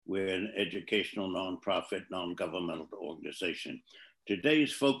We're an educational, nonprofit, non-governmental organization.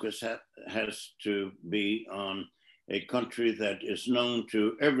 Today's focus has to be on a country that is known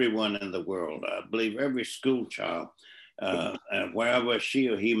to everyone in the world. I believe every school child, wherever she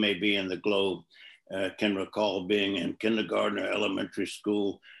or he may be in the globe, can recall being in kindergarten or elementary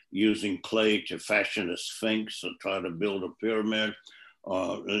school using clay to fashion a sphinx or try to build a pyramid,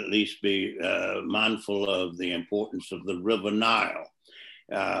 or at least be mindful of the importance of the River Nile.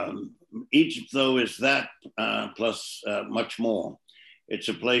 Egypt, though, is that plus much more. It's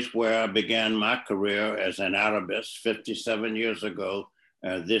a place where I began my career as an Arabist 57 years ago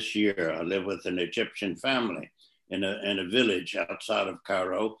this year. I live with an Egyptian family in a village outside of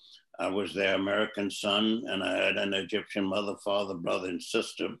Cairo. I was their American son, and I had an Egyptian mother, father, brother, and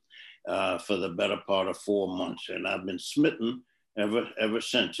sister for the better part of 4 months. And I've been smitten ever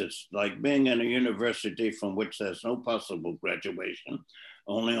since. It's like being in a university from which there's no possible graduation,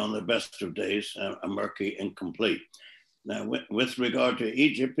 only on the best of days, a murky incomplete. Now, with regard to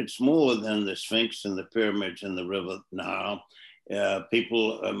Egypt, it's more than the Sphinx and the pyramids and the River Nile.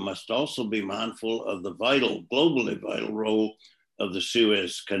 People must also be mindful of the globally vital role of the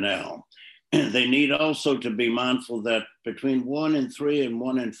Suez Canal. They need also to be mindful that between 1 in 3 and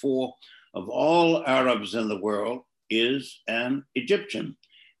 1 in 4 of all Arabs in the world is an Egyptian.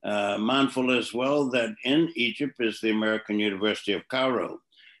 Mindful as well that in Egypt is the American University of Cairo,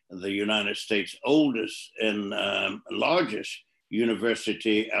 the United States' oldest and largest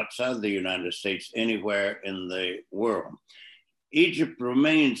university outside the United States anywhere in the world. Egypt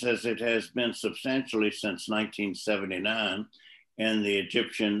remains, as it has been substantially since 1979, and the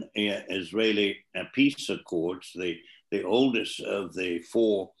Egyptian-Israeli peace accords, the oldest of the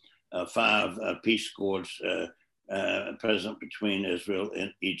five peace accords present between Israel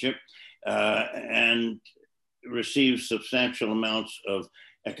and Egypt, and receives substantial amounts of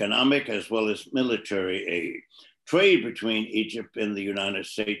economic as well as military aid. Trade between Egypt and the United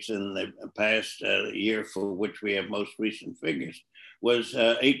States in the past year, for which we have most recent figures, was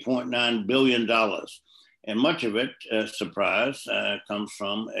 $8.9 billion. And much of it, surprise, comes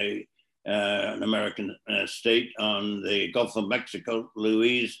from an American state on the Gulf of Mexico,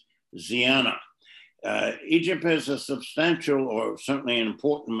 Louisiana. Egypt has a substantial, or certainly an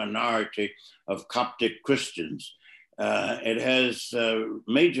important minority of Coptic Christians. It has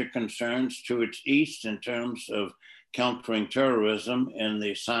major concerns to its east in terms of countering terrorism in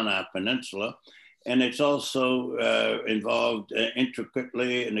the Sinai Peninsula. And it's also involved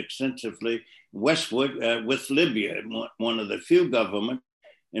intricately and extensively westward with Libya, one of the few governments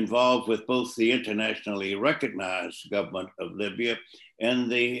involved with both the internationally recognized government of Libya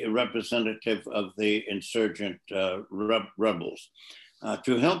and the representative of the insurgent rebels.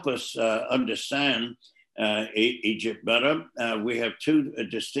 To help us understand Egypt better, we have two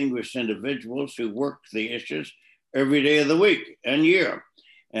distinguished individuals who work the issues every day of the week and year.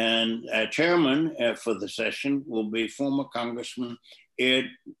 And chairman for the session will be former Congressman Ed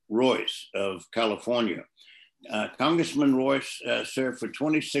Royce of California. Congressman Royce served for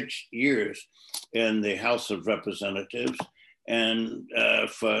 26 years in the House of Representatives, and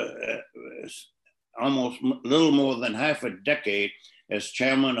for almost little more than half a decade as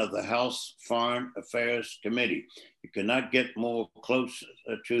chairman of the House Foreign Affairs Committee. You cannot get more close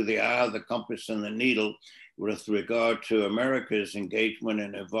to the eye of the compass and the needle with regard to America's engagement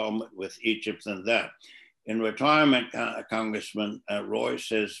and involvement with Egypt than that. In retirement, Congressman Royce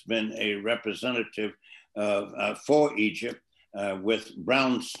has been a representative for Egypt with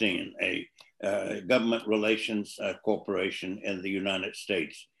Brownstein, a government relations corporation in the United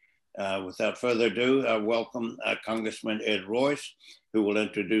States. Without further ado, I welcome Congressman Ed Royce, who will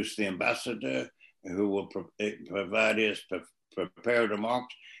introduce the ambassador, who will provide his prepared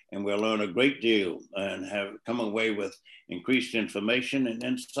remarks, and we'll learn a great deal and have come away with increased information and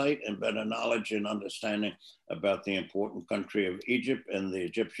insight and better knowledge and understanding about the important country of Egypt and the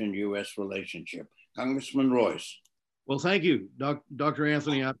Egyptian-U.S. relationship. Congressman Royce. Well, thank you, Dr.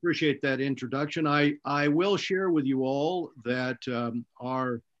 Anthony. I appreciate that introduction. I will share with you all that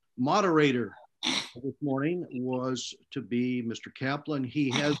our moderator this morning was to be Mr. Kaplan. He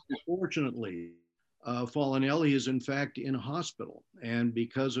has unfortunately fallen ill. He is in fact in a hospital. And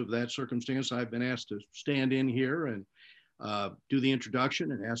because of that circumstance, I've been asked to stand in here and do the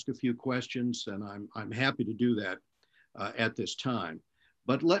introduction and ask a few questions. And I'm happy to do that at this time.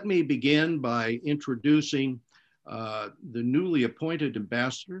 But let me begin by introducing the newly appointed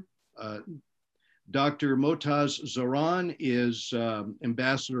ambassador. Dr. Motaz Zaran is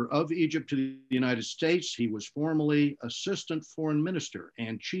ambassador of Egypt to the United States. He was formerly assistant foreign minister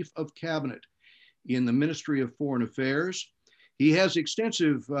and chief of cabinet in the Ministry of Foreign Affairs. He has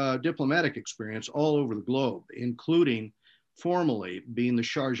extensive diplomatic experience all over the globe, including formally being the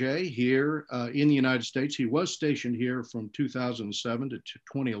chargé here in the United States. He was stationed here from 2007 to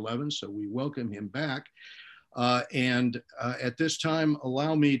 2011, so we welcome him back. At this time,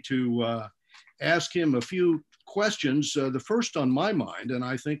 allow me to ask him a few questions. The first on my mind, and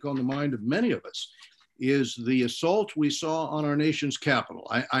I think on the mind of many of us, is the assault we saw on our nation's capital.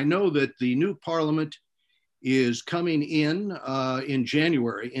 I know that the new parliament is coming in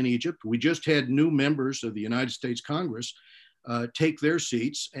January in Egypt. We just had new members of the United States Congress take their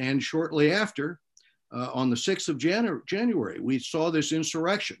seats, and shortly after, on the 6th of January, we saw this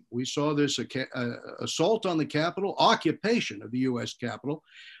insurrection. We saw this assault on the Capitol, occupation of the US Capitol.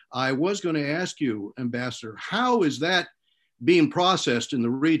 I was going to ask you, Ambassador, how is that being processed in the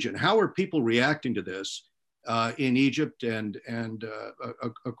region? How are people reacting to this in Egypt and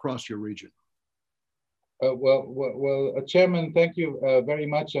across your region? Chairman, thank you very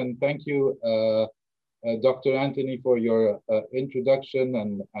much, and thank you, Dr. Anthony, for your introduction,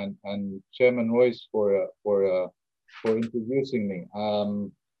 and Chairman Royce for introducing me.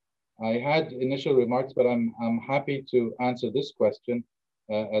 I had initial remarks, but I'm happy to answer this question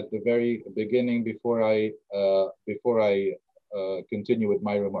at the very beginning before I continue with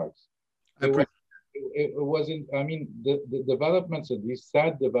my remarks. It wasn't. I mean, the developments of these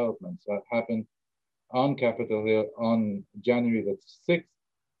sad developments that happened on Capitol Hill on January the 6th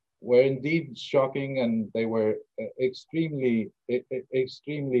were indeed shocking, and they were extremely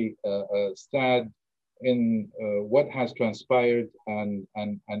sad in what has transpired and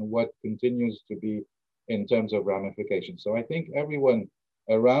what continues to be in terms of ramifications. So I think everyone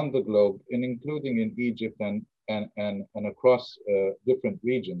around the globe, and including in Egypt and across different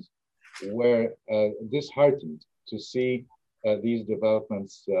regions, were disheartened to see these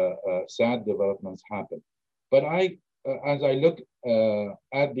developments, sad developments happen. But as I look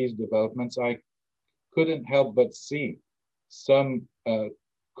at these developments, I couldn't help but see some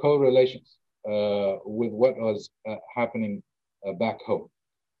correlations with what was happening back home.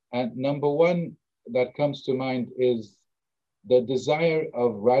 And number one that comes to mind is the desire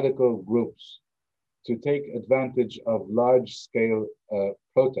of radical groups to take advantage of large-scale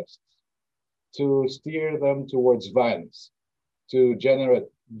protests, to steer them towards violence, to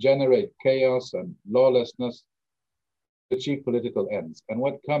generate chaos and lawlessness, to achieve political ends. And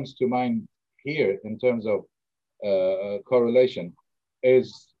what comes to mind here in terms of correlation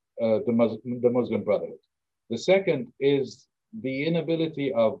is the Muslim Brotherhood. The second is the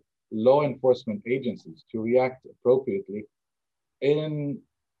inability of law enforcement agencies to react appropriately in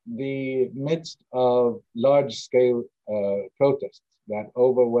the midst of large-scale protests that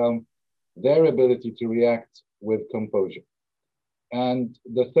overwhelm their ability to react with composure. And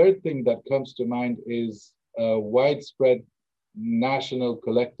the third thing that comes to mind is a widespread national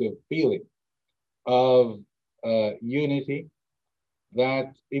collective feeling of unity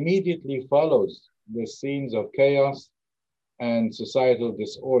that immediately follows the scenes of chaos and societal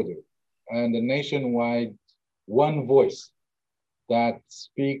disorder, and a nationwide one voice that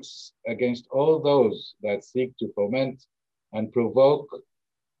speaks against all those that seek to foment and provoke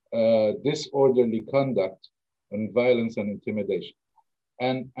disorderly conduct and violence and intimidation.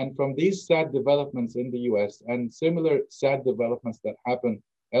 And from these sad developments in the US and similar sad developments that happen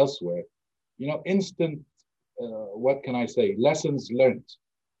elsewhere, you know, instant, what can I say, lessons learned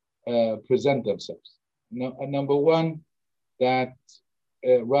present themselves. Number one, that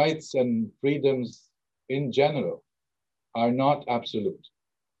rights and freedoms in general are not absolute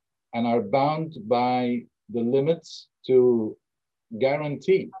and are bound by the limits to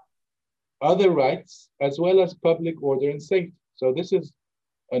guarantee other rights as well as public order and safety. So this is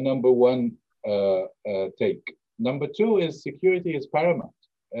a number one take. Number two is security is paramount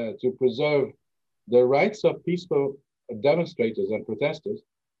to preserve the rights of peaceful demonstrators and protesters,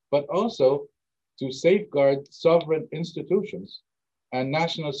 but also to safeguard sovereign institutions and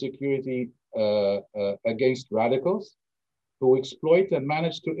national security against radicals who exploit and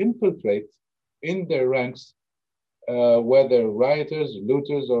manage to infiltrate in their ranks, whether rioters,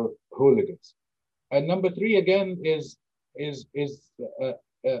 looters, or hooligans. And number three, again, is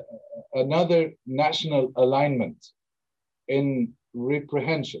another national alignment in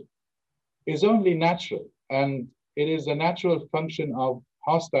reprehension is only natural, and it is a natural function of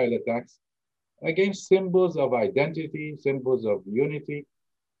hostile attacks against symbols of identity, symbols of unity,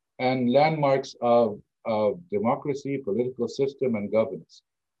 and landmarks of democracy, political system, and governance.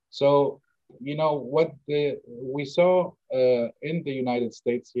 So, you know, what we saw in the United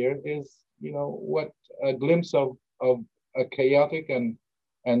States here is, you know, what a glimpse of a chaotic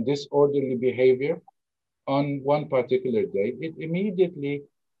and disorderly behavior on one particular day, it immediately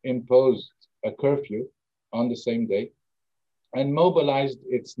imposed a curfew on the same day and mobilized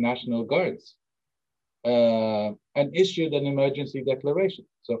its national guards and issued an emergency declaration.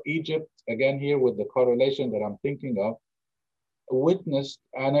 So Egypt, again here with the correlation that I'm thinking of, witnessed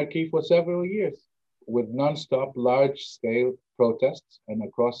anarchy for several years with nonstop large-scale protests and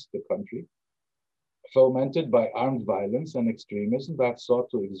across the country, fomented by armed violence and extremism that sought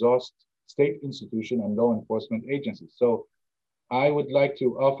to exhaust state institutions and law enforcement agencies. So I would like to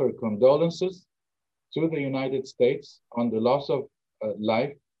offer condolences to the United States on the loss of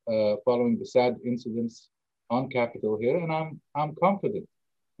life following the sad incidents on Capitol Hill, and I'm confident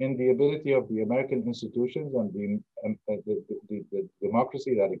in the ability of the American institutions and the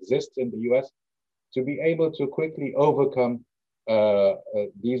democracy that exists in the U.S. to be able to quickly overcome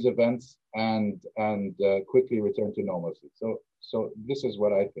these events and quickly return to normalcy. So this is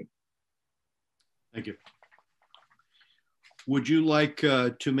what I think. Thank you. Would you like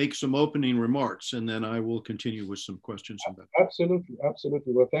to make some opening remarks, and then I will continue with some questions on that? Absolutely,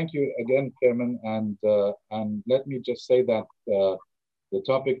 absolutely. Well, thank you again, Chairman, and let me just say that the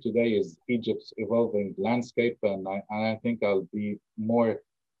topic today is Egypt's evolving landscape, and I think I'll be more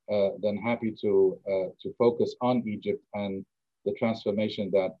than happy to focus on Egypt and the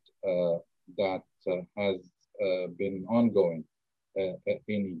transformation that has been ongoing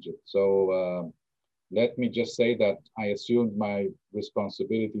in Egypt. So. Let me just say that I assumed my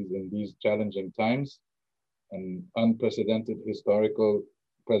responsibilities in these challenging times, an unprecedented historical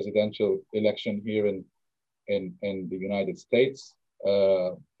presidential election here in the United States,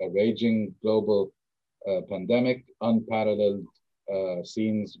 a raging global pandemic, unparalleled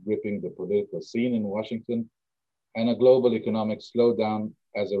scenes gripping the political scene in Washington, and a global economic slowdown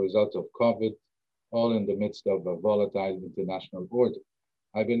as a result of COVID, all in the midst of a volatile international order.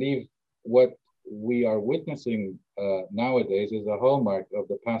 I believe what we are witnessing nowadays is a hallmark of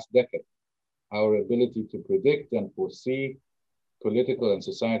the past decade. Our ability to predict and foresee political and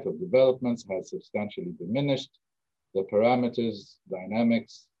societal developments has substantially diminished. The parameters,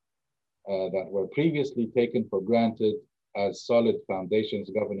 dynamics that were previously taken for granted as solid foundations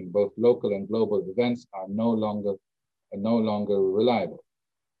governing both local and global events are no longer reliable.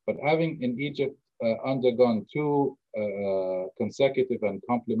 But having in Egypt undergone two consecutive and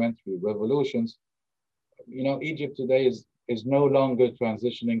complementary revolutions, Egypt today is no longer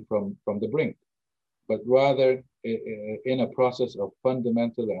transitioning from the brink, but rather in a process of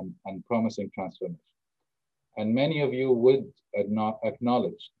fundamental and promising transformation. And many of you would not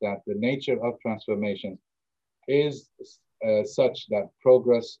acknowledge that the nature of transformation is such that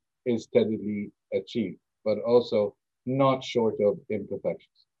progress is steadily achieved, but also not short of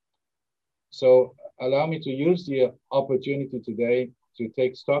imperfections. So allow me to use the opportunity today to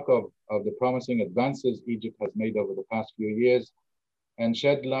take stock of the promising advances Egypt has made over the past few years and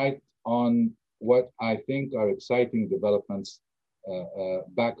shed light on what I think are exciting developments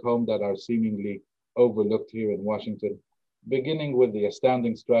back home that are seemingly overlooked here in Washington, beginning with the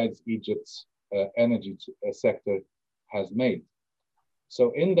astounding strides Egypt's energy sector has made.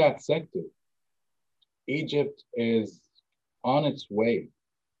 So in that sector, Egypt is on its way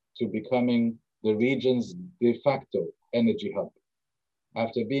to becoming the region's de facto energy hub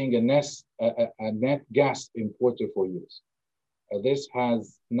after being a net gas importer for years. This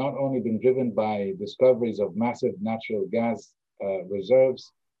has not only been driven by discoveries of massive natural gas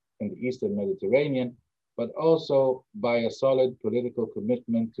reserves in the Eastern Mediterranean, but also by a solid political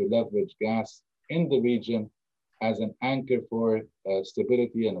commitment to leverage gas in the region as an anchor for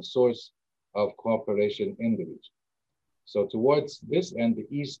stability and a source of cooperation in the region. So towards this end, the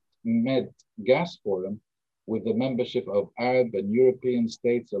East Med Gas Forum, with the membership of Arab and European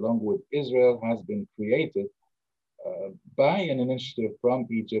states along with Israel, has been created by an initiative from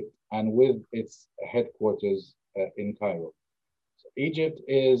Egypt and with its headquarters in Cairo. So Egypt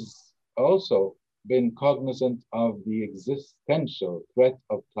is also been cognizant of the existential threat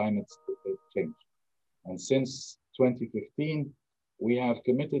of climate change. And since 2015, we have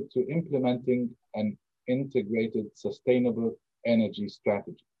committed to implementing an integrated sustainable energy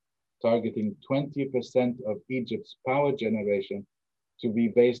strategy, targeting 20% of Egypt's power generation to be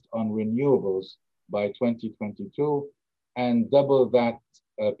based on renewables by 2022 and double that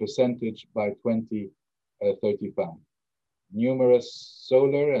percentage by 2035. Numerous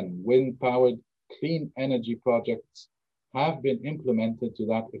solar and wind-powered clean energy projects have been implemented to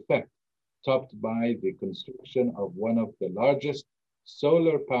that effect, topped by the construction of one of the largest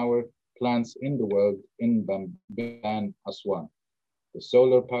solar power plants in the world in Bamban, Aswan. The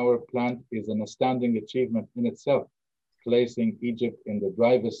solar power plant is an astounding achievement in itself, placing Egypt in the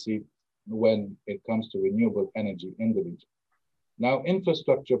driver's seat when it comes to renewable energy in the region. Now,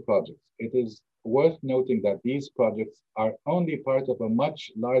 infrastructure projects. It is worth noting that these projects are only part of a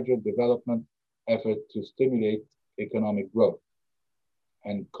much larger development effort to stimulate economic growth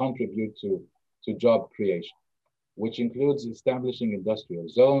and contribute to job creation, which includes establishing industrial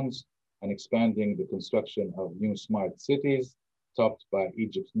zones and expanding the construction of new smart cities, topped by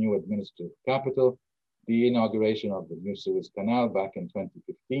Egypt's new administrative capital, the inauguration of the new Suez Canal back in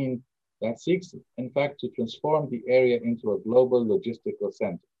 2015, that seeks, in fact, to transform the area into a global logistical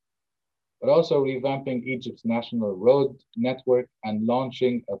center, but also revamping Egypt's national road network and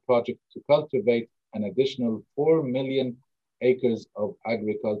launching a project to cultivate an additional 4 million acres of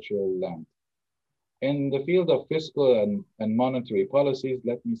agricultural land. In the field of fiscal and monetary policies,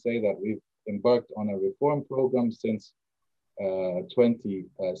 let me say that we've embarked on a reform program since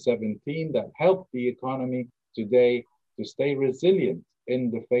 2017 that helped the economy today to stay resilient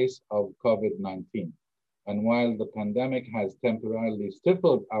in the face of COVID-19. And while the pandemic has temporarily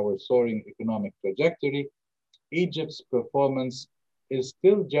stifled our soaring economic trajectory, Egypt's performance is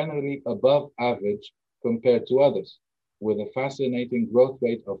still generally above average compared to others, with a fascinating growth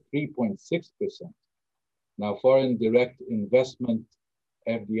rate of 3.6%. Now, foreign direct investment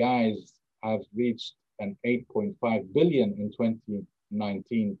FDIs have reached an 8.5 billion in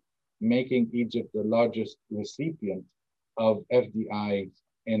 2019, making Egypt the largest recipient of FDIs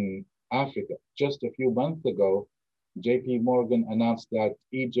in Africa. Just a few months ago, JP Morgan announced that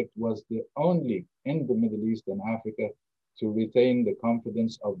Egypt was the only in the Middle East and Africa to retain the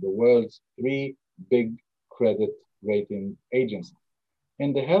confidence of the world's three big credit rating agencies.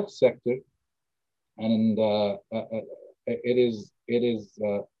 In the health sector, and it is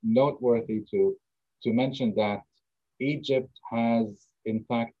noteworthy to mention that Egypt has in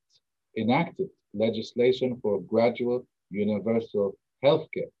fact enacted legislation for gradual universal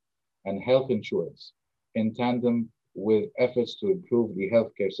healthcare and health insurance in tandem with efforts to improve the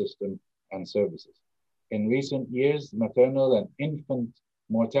healthcare system and services. In recent years, maternal and infant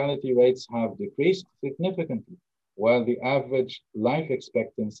mortality rates have decreased significantly, while the average life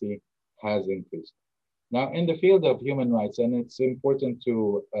expectancy has increased. Now, in the field of human rights, and it's important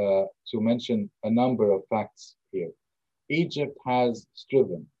to mention a number of facts here, Egypt has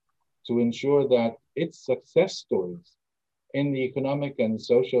striven to ensure that its success stories in the economic and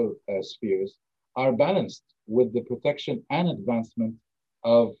social spheres are balanced with the protection and advancement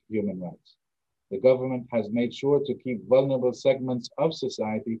of human rights. The government has made sure to keep vulnerable segments of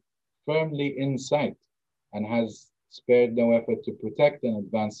society firmly in sight and has spared no effort to protect and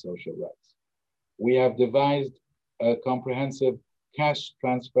advance social rights. We have devised a comprehensive cash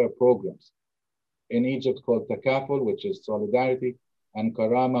transfer programs in Egypt called Takaful, which is solidarity, and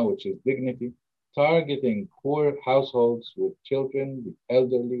Karama, which is dignity, targeting poor households with children, the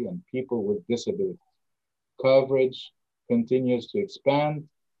elderly, and people with disabilities. Coverage continues to expand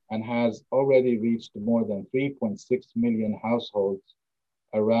and has already reached more than 3.6 million households,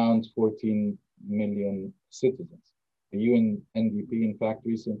 around 14 million citizens. The UNDP, in fact,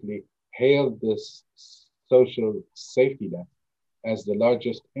 recently hailed this social safety net as the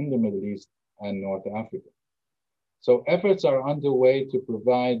largest in the Middle East and North Africa. So efforts are underway to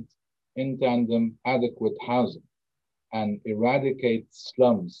provide in tandem adequate housing and eradicate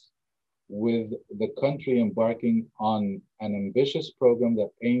slums, with the country embarking on an ambitious program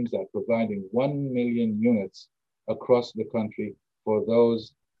that aims at providing 1 million units across the country for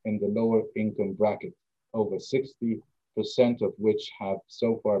those in the lower income bracket, over 60% of which have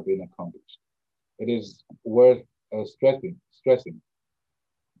so far been accomplished. It is worth stressing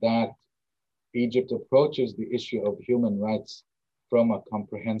that Egypt approaches the issue of human rights from a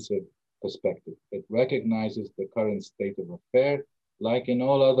comprehensive perspective. It recognizes the current state of affairs, like in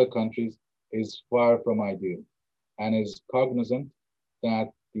all other countries, is far from ideal, and is cognizant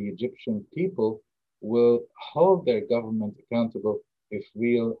that the Egyptian people will hold their government accountable if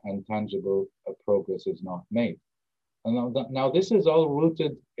real and tangible progress is not made. And now this is all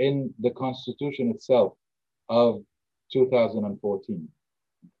rooted in the constitution itself of 2014.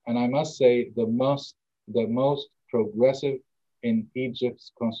 And I must say the most progressive in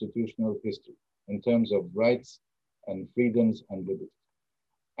Egypt's constitutional history in terms of rights and freedoms and liberties,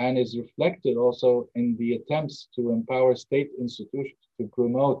 and is reflected also in the attempts to empower state institutions to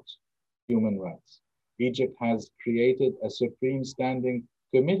promote human rights. Egypt has created a Supreme Standing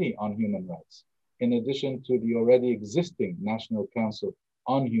Committee on Human Rights, in addition to the already existing National Council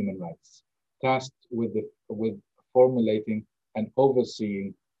on Human Rights, tasked with formulating and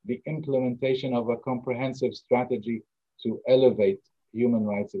overseeing the implementation of a comprehensive strategy to elevate human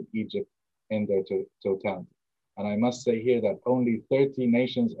rights in Egypt in their totality. And I must say here that only 30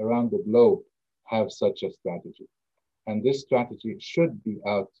 nations around the globe have such a strategy. And this strategy should be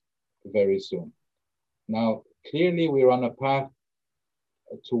out very soon. Now, clearly we're on a path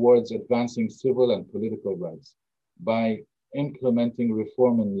towards advancing civil and political rights by implementing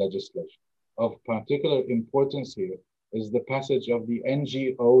reform in legislation. Of particular importance here is the passage of the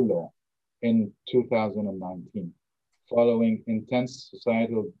NGO law in 2019, following intense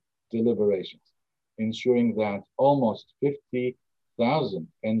societal deliberations, ensuring that almost 50,000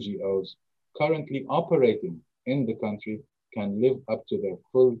 NGOs currently operating in the country can live up to their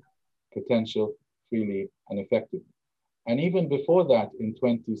full potential freely and effectively. And even before that, in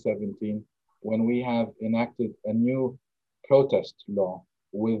 2017, when we have enacted a new protest law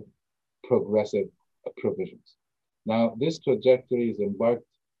with progressive provisions. Now, this trajectory is embarked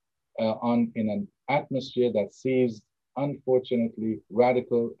on in an atmosphere that sees, unfortunately,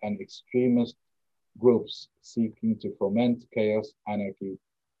 radical and extremist groups seeking to foment chaos, anarchy,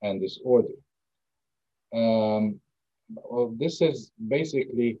 and disorder. Well, this is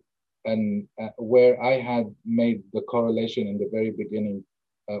basically where I had made the correlation in the very beginning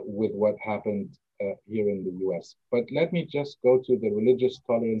with what happened here in the US. But let me just go to the religious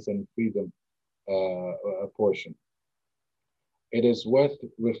tolerance and freedom portion. It is worth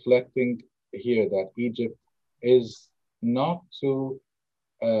reflecting here that Egypt is not too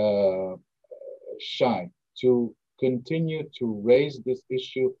shy to continue to raise this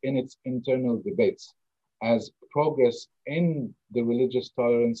issue in its internal debates, as progress in the religious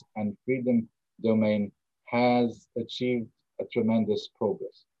tolerance and freedom domain has achieved a tremendous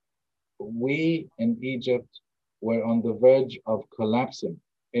progress. We in Egypt were on the verge of collapsing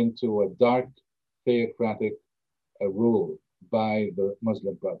into a dark theocratic rule by the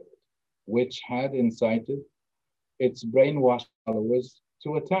Muslim Brotherhood, which had incited its brainwashed followers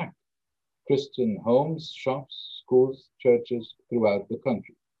to attack Christian homes, shops, schools, churches throughout the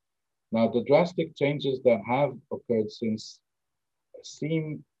country. Now, the drastic changes that have occurred since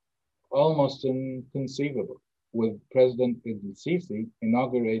seem almost inconceivable, with President el-Sisi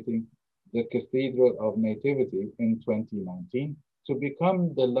inaugurating the Cathedral of Nativity in 2019 to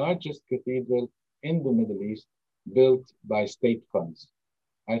become the largest cathedral in the Middle East built by state funds.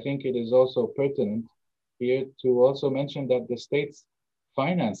 I think it is also pertinent here to also mention that the state's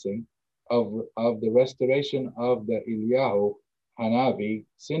financing of the restoration of the Eliyahu Hanavi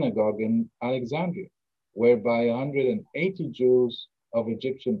synagogue in Alexandria, whereby 180 Jews of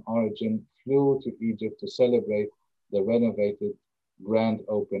Egyptian origin flew to Egypt to celebrate the renovated grand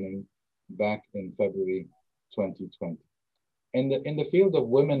opening back in February 2020. In the field of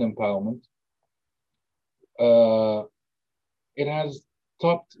women empowerment, it has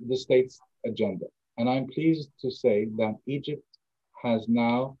topped the state's agenda. And I'm pleased to say that Egypt has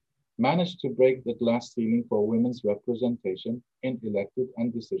now managed to break the glass ceiling for women's representation in elected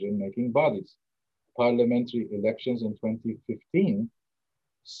and decision-making bodies. Parliamentary elections in 2015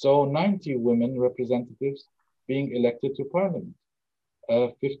 saw 90 women representatives being elected to parliament,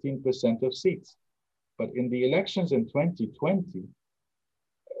 15% of seats. But in the elections in 2020,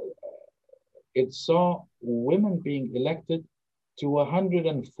 it saw women being elected to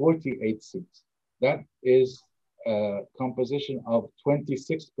 148 seats. That is a composition of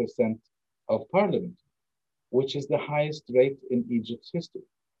 26% of parliament, which is the highest rate in Egypt's history.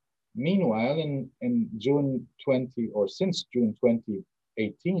 Meanwhile, in June 20, or since June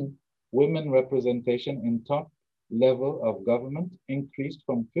 2018, women representation in top level of government increased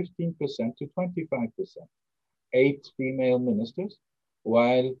from 15% to 25%. 8 female ministers,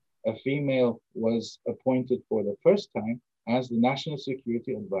 while a female was appointed for the first time as the National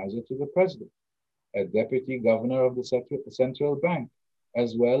Security Advisor to the President, a deputy governor of the central bank,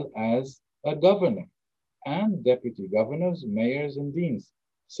 as well as a governor, and deputy governors, mayors, and deans.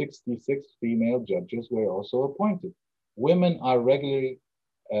 66 female judges were also appointed. Women are regularly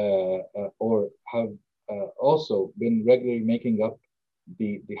or have also been regularly making up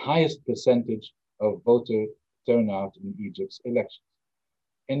the highest percentage of voter turnout in Egypt's elections.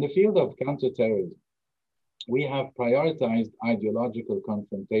 In the field of counterterrorism, we have prioritized ideological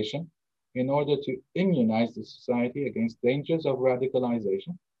confrontation in order to immunize the society against dangers of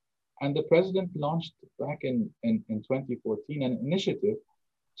radicalization. And the president launched back in 2014 an initiative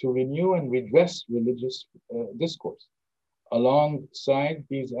to renew and redress religious discourse. Alongside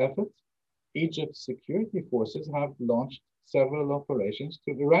these efforts, Egypt's security forces have launched several operations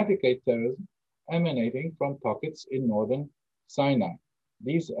to eradicate terrorism emanating from pockets in northern Sinai.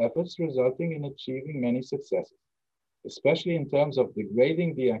 These efforts resulting in achieving many successes, especially in terms of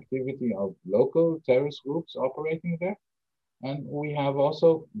degrading the activity of local terrorist groups operating there, And we have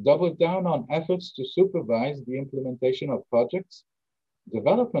also doubled down on efforts to supervise the implementation of projects,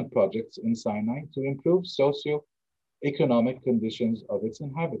 development projects in Sinai to improve socio-economic conditions of its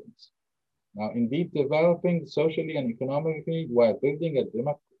inhabitants. Now, indeed, developing socially and economically while building a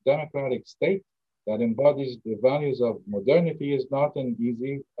democratic state that embodies the values of modernity is not an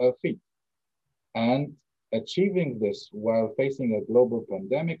easy feat. And achieving this while facing a global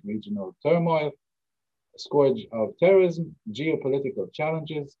pandemic, regional turmoil, scourge of terrorism, geopolitical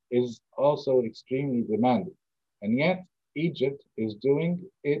challenges is also extremely demanding. And yet, Egypt is doing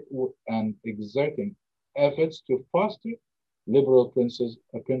it and exerting efforts to foster liberal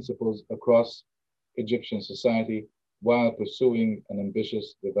principles across Egyptian society while pursuing an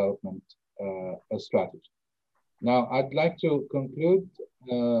ambitious development strategy. Now, I'd like to conclude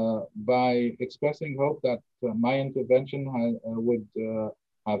by expressing hope that my intervention would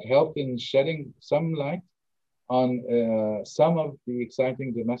have helped in shedding some light on some of the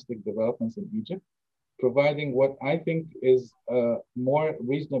exciting domestic developments in Egypt, providing what I think is a more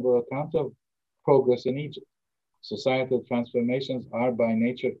reasonable account of progress in Egypt. Societal transformations are by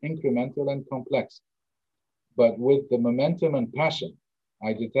nature incremental and complex, but with the momentum and passion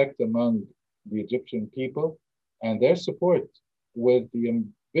I detect among the Egyptian people and their support with the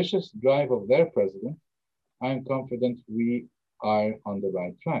ambitious drive of their president, I'm confident we are on the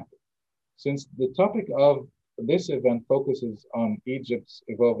right track. Since the topic of this event focuses on Egypt's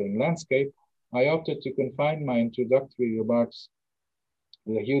evolving landscape, I opted to confine my introductory remarks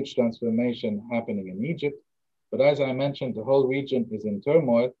to the huge transformation happening in Egypt. But as I mentioned, the whole region is in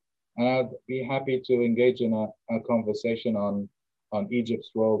turmoil, and I'd be happy to engage in a conversation on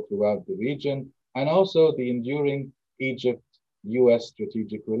Egypt's role throughout the region and also the enduring Egypt-US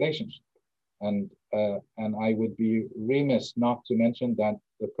strategic relationship. And I would be remiss not to mention that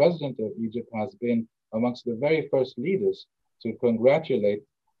the president of Egypt has been amongst the very first leaders to congratulate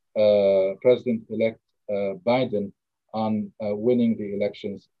President-elect Biden on winning the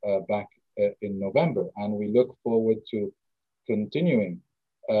elections back in November. And we look forward to continuing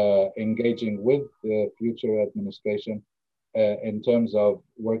engaging with the future administration in terms of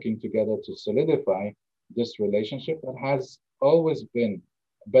working together to solidify this relationship that has always been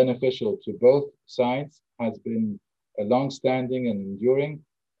beneficial to both sides, has been a long-standing and enduring,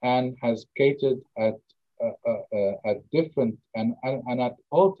 and has catered at different and at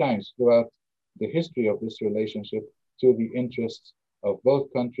all times throughout the history of this relationship to the interests of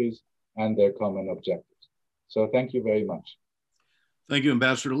both countries and their common objectives. So thank you very much. Thank you,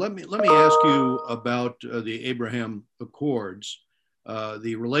 Ambassador. Let me ask you about the Abraham Accords,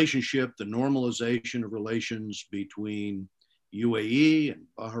 the relationship, the normalization of relations between UAE and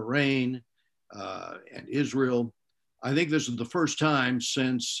Bahrain and Israel. I think this is the first time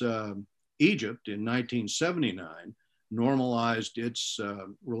since Egypt in 1979 normalized its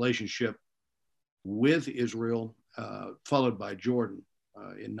relationship with Israel, followed by Jordan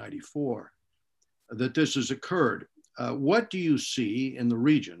in 94, that this has occurred. What do you see in the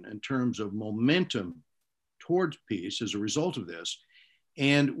region in terms of momentum towards peace as a result of this?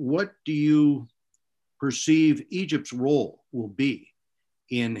 And what do you perceive Egypt's role will be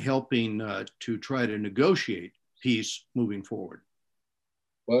in helping to try to negotiate peace moving forward?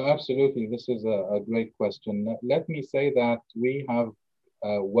 Well, absolutely. This is a great question. Let me say that we have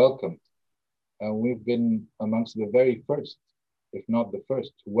welcomed, we've been amongst the very first, if not the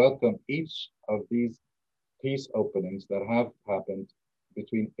first, to welcome each of these peace openings that have happened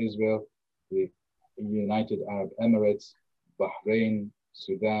between Israel, the United Arab Emirates, Bahrain,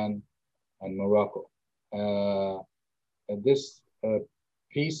 Sudan, and Morocco. This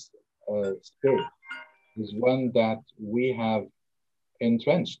peace spirit is one that we have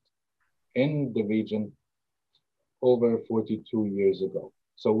entrenched in the region over 42 years ago.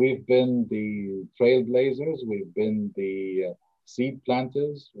 So we've been the trailblazers, we've been the seed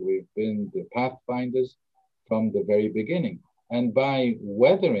planters, we've been the pathfinders from the very beginning. And by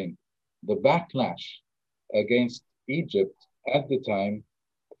weathering the backlash against Egypt at the time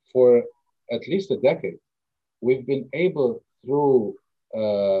for at least a decade, we've been able, through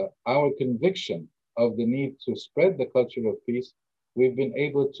our conviction of the need to spread the culture of peace, we've been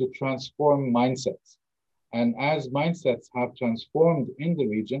able to transform mindsets. And as mindsets have transformed in the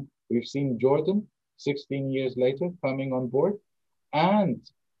region, we've seen Jordan 16 years later coming on board, and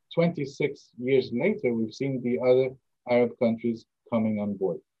 26 years later, we've seen the other Arab countries coming on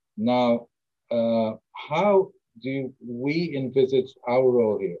board. Now, how do we envisage our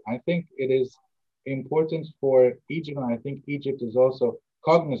role here? I think it is important for Egypt, and I think Egypt is also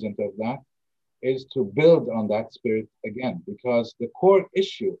cognizant of that, is to build on that spirit again, because the core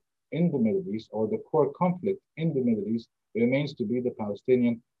issue in the Middle East, or the core conflict in the Middle East, remains to be the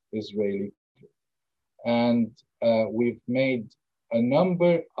Palestinian-Israeli conflict. And we've made a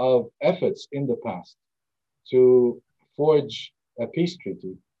number of efforts in the past to forge a peace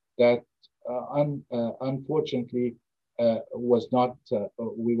treaty that unfortunately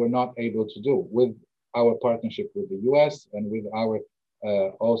we were not able to do with our partnership with the US and with our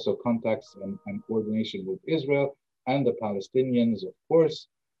also contacts and coordination with Israel and the Palestinians, of course.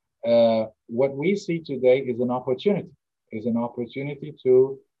 What we see today is an opportunity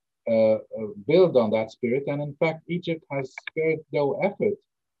to build on that spirit. And in fact, Egypt has spared no effort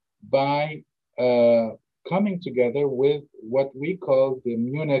by coming together with what we call the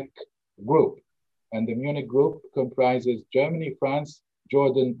Munich Group. And the Munich Group comprises Germany, France,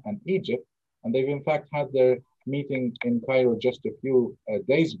 Jordan, and Egypt. And they've in fact had their meeting in Cairo just a few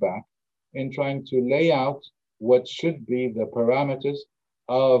days back in trying to lay out what should be the parameters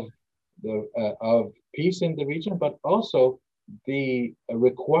of peace in the region, but also the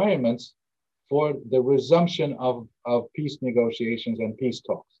requirements for the resumption of peace negotiations and peace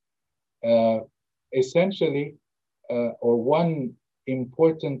talks. Essentially, or one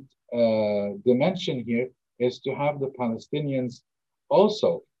important dimension here is to have the Palestinians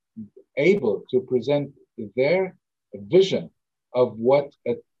also able to present their vision of what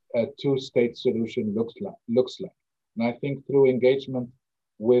a two-state solution looks like. And I think through engagement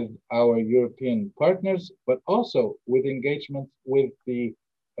with our European partners, but also with engagement with the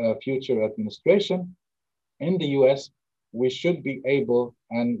future administration in the US, we should be able,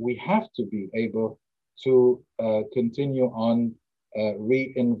 and we have to be able to continue on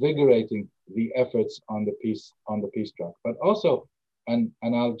reinvigorating the efforts on the peace track. But also, and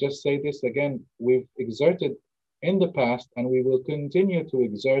I'll just say this again, we've exerted in the past, and we will continue to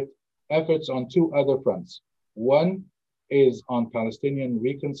exert efforts on two other fronts. One is on Palestinian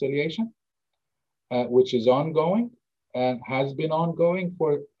reconciliation, which is ongoing and has been ongoing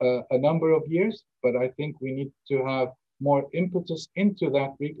for a number of years, but I think we need to have more impetus into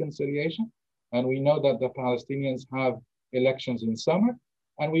that reconciliation. And we know that the Palestinians have elections in summer,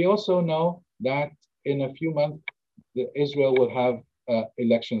 and we also know that in a few months, Israel will have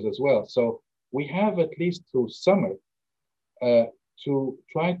elections as well. So we have at least through summer to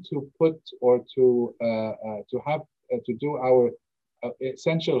try to put or to do our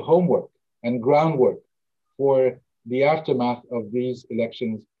essential homework and groundwork for the aftermath of these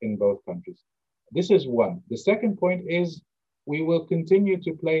elections in both countries. This is one. The second point is we will continue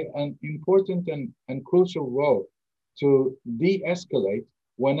to play an important and crucial role to de-escalate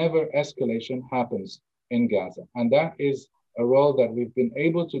whenever escalation happens in Gaza. And that is a role that we've been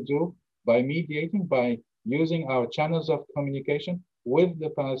able to do by mediating, by using our channels of communication with the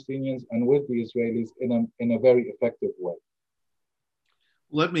Palestinians and with the Israelis in a very effective way.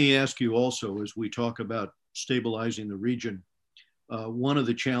 Let me ask you also, as we talk about stabilizing the region, one of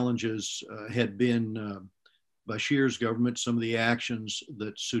the challenges had been Bashir's government, some of the actions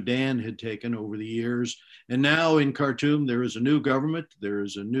that Sudan had taken over the years. And now in Khartoum, there is a new government, there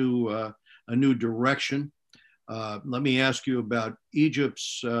is a new direction. Let me ask you about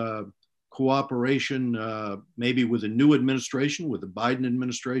Egypt's cooperation, maybe with a new administration, with the Biden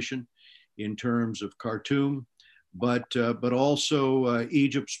administration, in terms of Khartoum, but also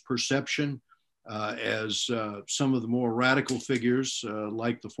Egypt's perception as some of the more radical figures,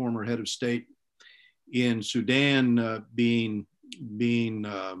 like the former head of state in Sudan, being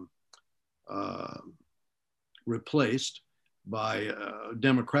replaced by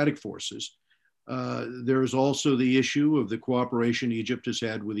democratic forces. There's also the issue of the cooperation Egypt has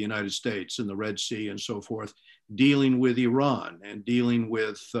had with the United States in the Red Sea and so forth, dealing with Iran and dealing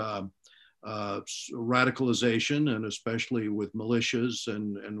with radicalization, and especially with militias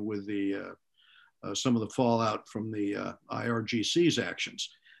and with the some of the fallout from the IRGC's actions.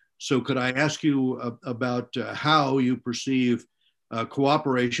 So could I ask you about how you perceive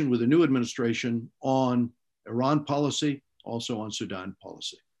cooperation with the new administration on Iran policy, also on Sudan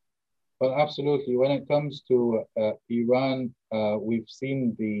policy? Well, absolutely. When it comes to Iran, we've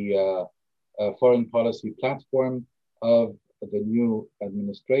seen the foreign policy platform of the new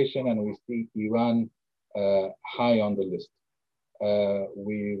administration, and we see Iran high on the list.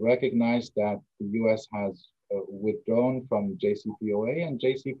 We recognize that the US has withdrawn from JCPOA, and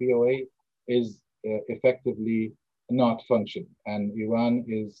JCPOA is effectively not functioning. And Iran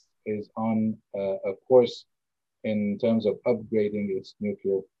is on a course in terms of upgrading its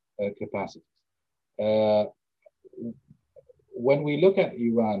nuclear capacities. When we look at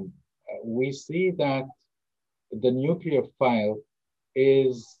Iran, we see that the nuclear file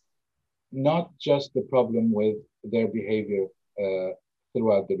is not just the problem with their behavior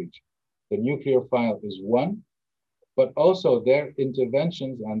throughout the region. The nuclear file is one. but also their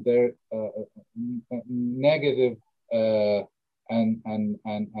interventions and their negative and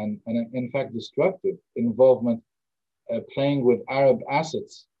in fact destructive involvement playing with Arab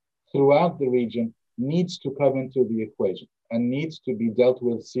assets throughout the region needs to come into the equation and needs to be dealt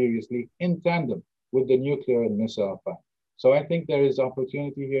with seriously in tandem with the nuclear and missile file. So I think there is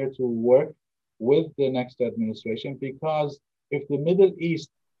opportunity here to work with the next administration, because if the Middle East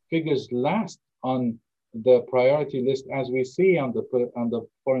figures last on the priority list, as we see on the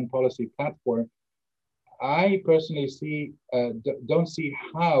foreign policy platform, I personally don't see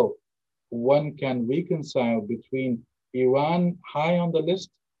how one can reconcile between Iran high on the list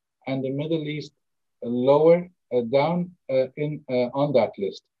and the Middle East lower down on that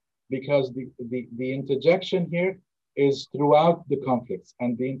list, because the interjection here is throughout the conflicts,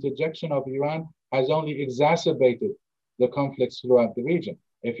 and the interjection of Iran has only exacerbated the conflicts throughout the region.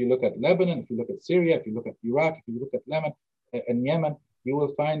 If you look at Lebanon, if you look at Syria, if you look at Iraq, if you look at Yemen, you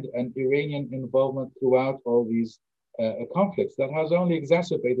will find an Iranian involvement throughout all these conflicts that has only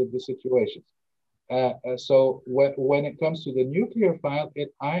exacerbated the situations. So when it comes to the nuclear file,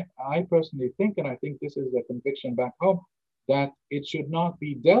 I personally think, and I think this is a conviction back home, that it should not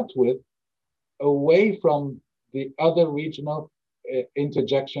be dealt with away from the other regional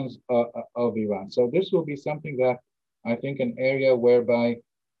interjections of Iran. So this will be something that I think an area whereby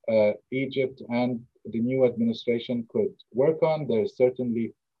Egypt and the new administration could work on. There's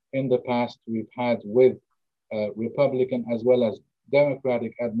certainly in the past we've had with Republican as well as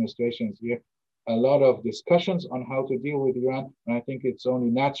Democratic administrations here a lot of discussions on how to deal with Iran. And I think it's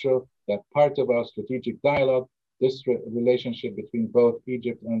only natural that part of our strategic dialogue, this relationship between both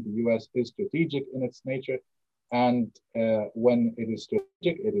Egypt and the US is strategic in its nature. And when it is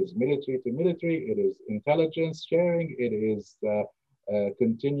strategic, it is military to military, it is intelligence sharing, it is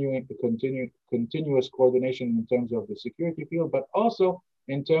continuous coordination in terms of the security field, but also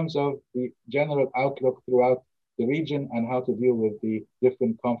in terms of the general outlook throughout the region and how to deal with the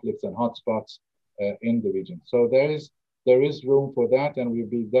different conflicts and hotspots in the region. So there is room for that, and we'll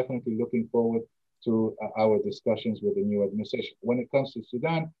be definitely looking forward to our discussions with the new administration. When it comes to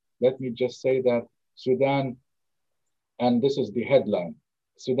Sudan, let me just say that Sudan, and this is the headline,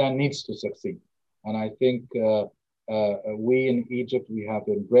 Sudan needs to succeed. And I think we in Egypt, we have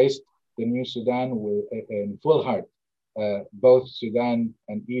embraced the new Sudan in full heart. Both Sudan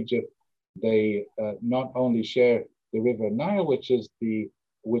and Egypt, they not only share the River Nile, which is the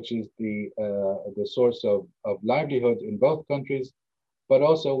source of livelihood in both countries, but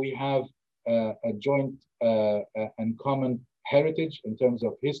also we have a joint and common heritage in terms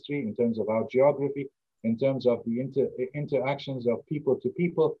of history, in terms of our geography, in terms of the interactions of people to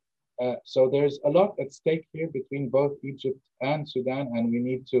people. So there's a lot at stake here between both Egypt and Sudan, and we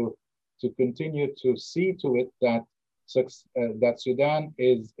need to continue to see to it that that Sudan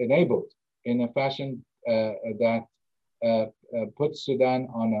is enabled in a fashion that puts Sudan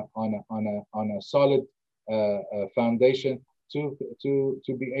on a solid foundation to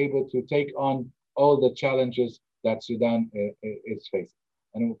be able to take on all the challenges that Sudan is facing.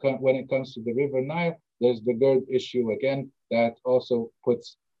 And when it comes to the River Nile, there's the GERD issue again that also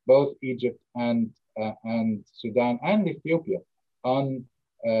puts both Egypt and Sudan and Ethiopia on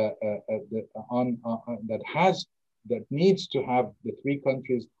that needs to have the three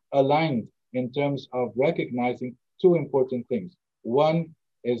countries aligned in terms of recognizing two important things. One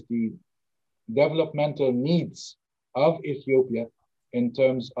is the developmental needs of Ethiopia in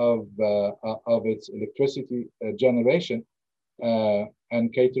terms of its electricity generation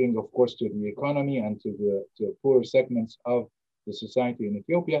and catering, of course, to the economy and to the poorer segments of the society in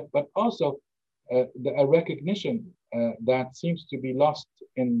Ethiopia, but also a recognition that seems to be lost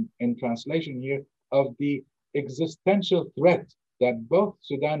in translation here of the existential threat that both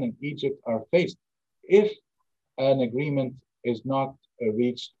Sudan and Egypt are faced if an agreement is not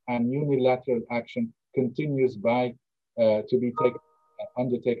reached and unilateral action continues to be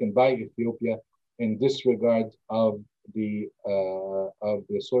undertaken by Ethiopia in disregard of the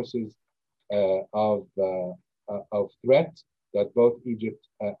sources of threat that both Egypt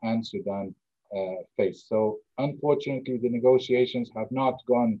and Sudan face. So unfortunately, the negotiations have not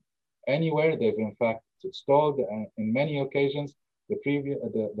gone anywhere. They've in fact stalled in many occasions.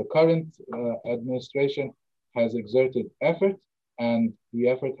 The current administration has exerted effort, and the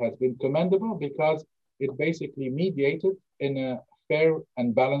effort has been commendable because it basically mediated in a fair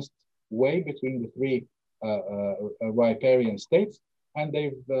and balanced way between the three riparian states. And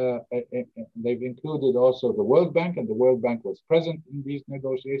they've included also the World Bank, and the World Bank was present in these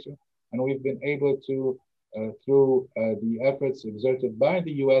negotiations. And we've been able to, through the efforts exerted by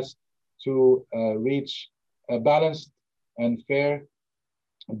the US, to reach a balanced and fair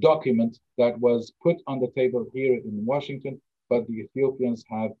document that was put on the table here in Washington, but the Ethiopians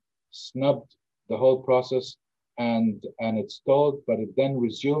have snubbed the whole process, and it stalled, but it then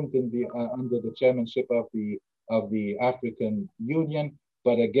resumed in the under the chairmanship of the African Union,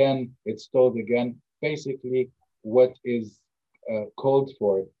 but again it stalled again. Basically, what is called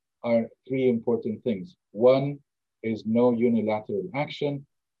for are three important things. One is no unilateral action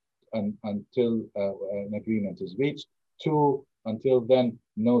until an agreement is reached. Two, until then,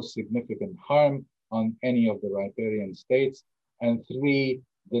 no significant harm on any of the riparian states. And three,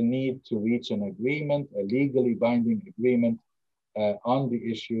 the need to reach an agreement, a legally binding agreement on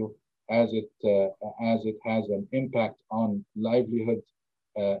the issue as it has an impact on livelihood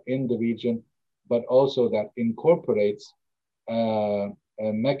in the region, but also that incorporates a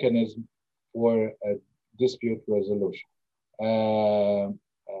mechanism for a dispute resolution.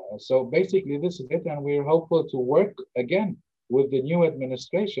 So basically this is it, and we're hopeful to work again with the new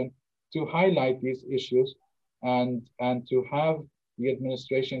administration to highlight these issues and to have the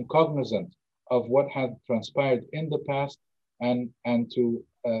administration cognizant of what had transpired in the past, and to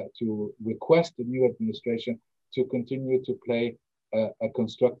request the new administration to continue to play a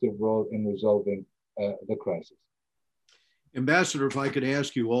constructive role in resolving the crisis. Ambassador, if I could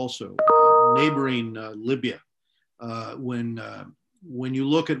ask you also, neighboring Libya, when you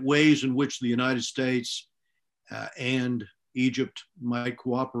look at ways in which the United States and Egypt might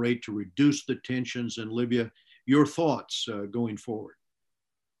cooperate to reduce the tensions in Libya, your thoughts going forward?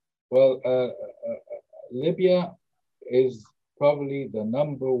 Well, Libya is probably the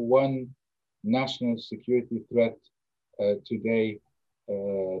 #1 national security threat today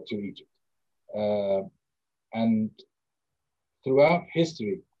to Egypt. And throughout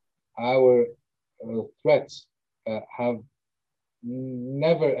history, our threats have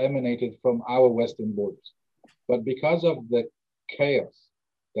never emanated from our western borders. But because of the chaos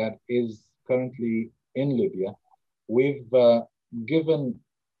that is currently in Libya, we've given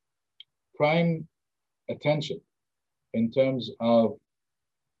prime attention in terms of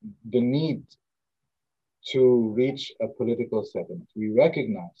the need to reach a political settlement. We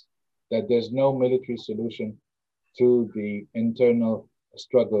recognize that there's no military solution to the internal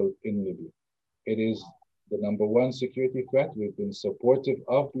struggle in Libya. It is the #1 security threat. We've been supportive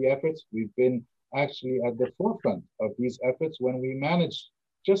of the efforts. We've been actually at the forefront of these efforts when we managed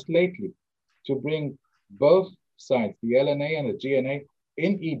just lately to bring both sides, the LNA and the GNA,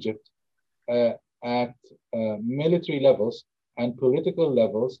 in Egypt at military levels and political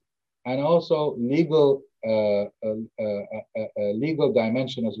levels, and also legal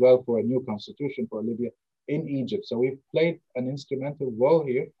dimension as well for a new constitution for Libya in Egypt. So we've played an instrumental role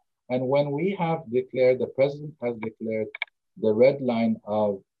here. And when we have declared, the president has declared the red line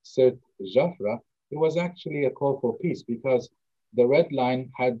of Sirt Jafra, it was actually a call for peace, because the red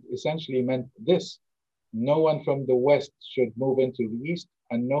line had essentially meant this: no one from the west should move into the east,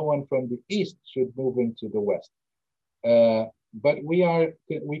 and no one from the east should move into the west. But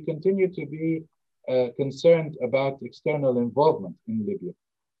we continue to be concerned about external involvement in Libya.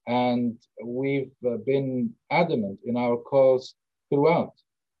 And we've been adamant in our calls throughout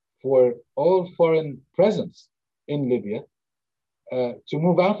for all foreign presence in Libya to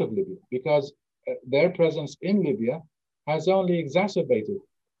move out of Libya, because their presence in Libya has only exacerbated,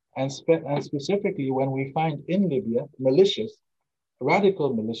 and specifically when we find in Libya militias, radical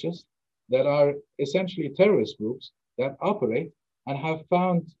militias, that are essentially terrorist groups that operate and have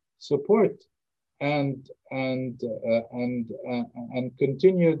found support and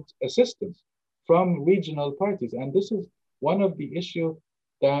continued assistance from regional parties. And this is one of the issues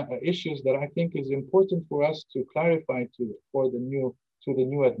that I think is important for us to clarify to the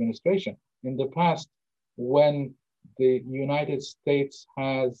new administration. In the past, when the United States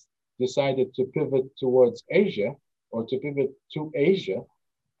has decided to pivot towards Asia, or to pivot to Asia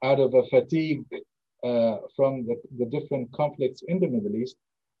out of a fatigue from the different conflicts in the Middle East,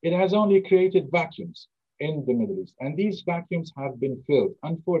 it has only created vacuums in the Middle East. And these vacuums have been filled,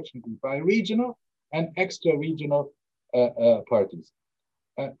 unfortunately, by regional and extra-regional parties.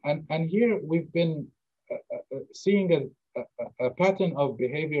 And here we've been seeing a pattern of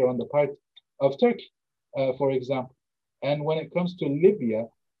behavior on the part of Turkey, for example. And when it comes to Libya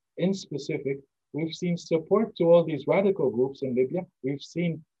in specific, we've seen support to all these radical groups in Libya. We've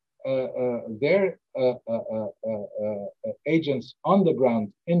seen their agents on the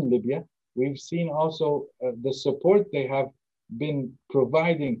ground in Libya. We've seen also the support they have been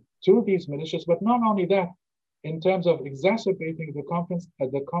providing to these militias, but not only that, in terms of exacerbating the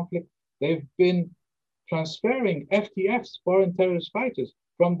conflict, they've been transferring FTFs, foreign terrorist fighters,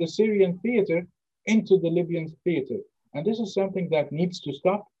 from the Syrian theater into the Libyan theater. And this is something that needs to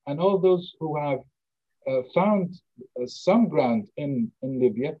stop. And all those who have found some ground in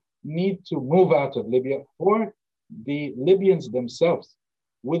Libya need to move out of Libya for the Libyans themselves,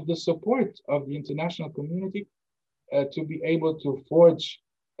 with the support of the international community, to be able to forge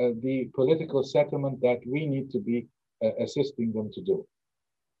the political settlement that we need to be assisting them to do.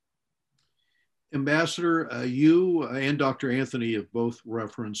 Ambassador, you and Dr. Anthony have both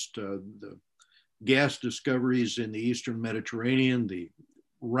referenced the gas discoveries in the Eastern Mediterranean, the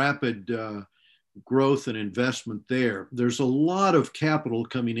rapid growth and investment there. There's a lot of capital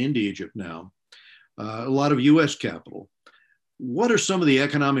coming into Egypt now, a lot of US capital. What are some of the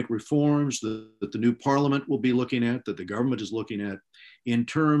economic reforms that the new parliament will be looking at, that the government is looking at, in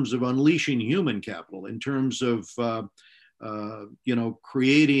terms of unleashing human capital, in terms of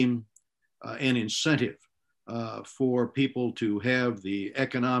creating an incentive for people to have the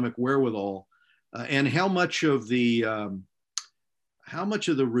economic wherewithal, and how much of the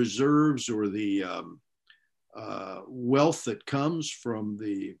reserves or the wealth that comes from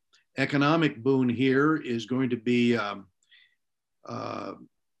the economic boon here is going to be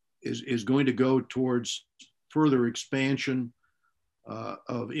is going to go towards further expansion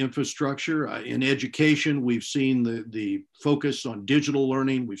of infrastructure. In education, we've seen the focus on digital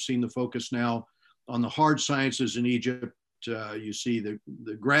learning. We've seen the focus now on the hard sciences in Egypt. You see the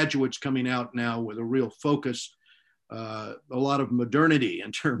graduates coming out now with a real focus, a lot of modernity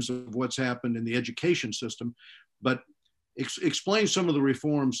in terms of what's happened in the education system. But explain some of the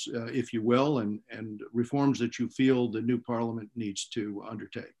reforms, if you will, and reforms that you feel the new parliament needs to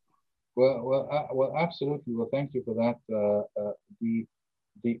undertake. Well, absolutely. Well, thank you for that. The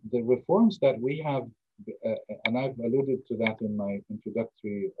reforms that we have, and I've alluded to that in my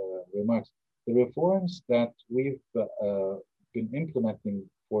introductory remarks, the reforms that we've been implementing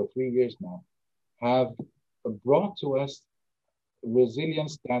for 3 years now have brought to us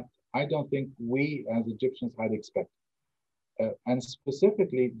resilience that I don't think we as Egyptians had expected. And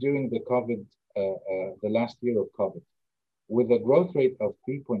specifically during the COVID, the last year of COVID, with a growth rate of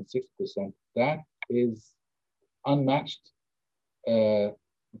 3.6%, that is unmatched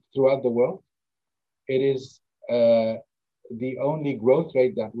throughout the world. It is the only growth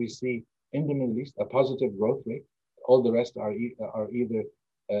rate that we see in the Middle East, a positive growth rate. All the rest are either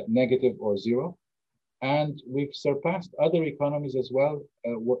negative or zero. And we've surpassed other economies as well,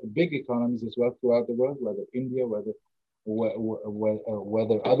 big economies as well throughout the world, whether India,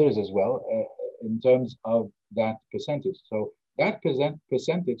 whether others as well, in terms of that percentage. So that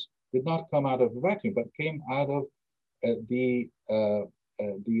percentage did not come out of a vacuum, but came out of the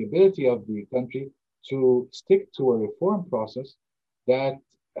ability of the country to stick to a reform process that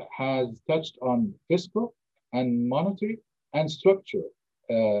has touched on fiscal and monetary and structural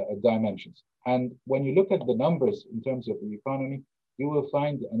dimensions. And when you look at the numbers in terms of the economy, you will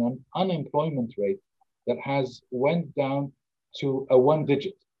find an unemployment rate that has went down to a 1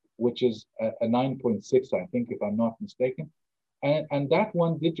 digit, which is a 9.6, I think, if I'm not mistaken. And that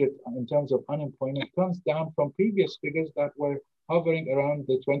 1 digit in terms of unemployment comes down from previous figures that were hovering around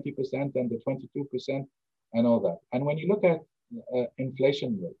the 20% and the 22% and all that. And when you look at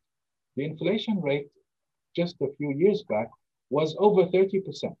inflation rate, the inflation rate just a few years back was over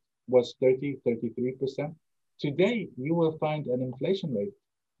 30%, was 30, 33%. Today, you will find an inflation rate,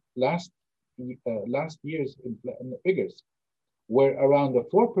 last year's figures were around the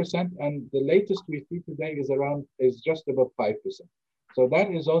 4%, and the latest we see today is just about 5%. So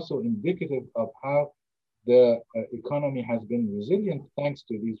that is also indicative of how the economy has been resilient thanks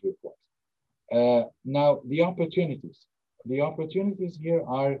to these reforms. Now, the opportunities here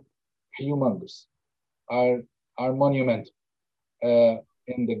are humongous, are monumental.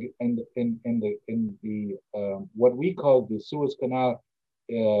 In the what we call the Suez Canal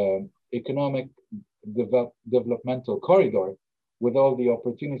economic developmental corridor, with all the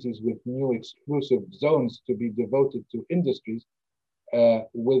opportunities with new exclusive zones to be devoted to industries,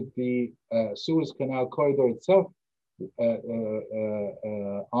 with the Suez Canal corridor itself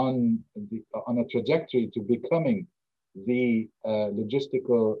on a trajectory to becoming the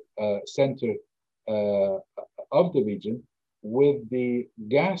logistical center of the region, with the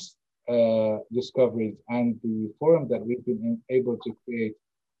gas discoveries and the forum that we've been able to create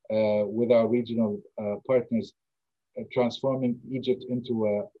with our regional partners, transforming Egypt into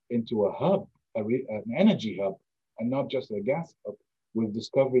a hub, an energy hub, and not just a gas hub, with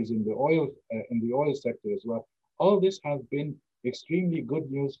discoveries in the oil sector as well. All this has been extremely good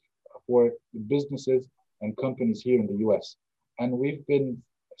news for businesses and companies here in the US. And we've been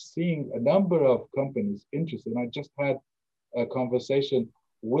seeing a number of companies interested. And I just had a conversation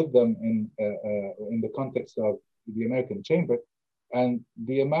with them in the context of the American Chamber, and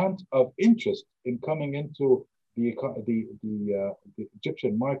the amount of interest in coming into the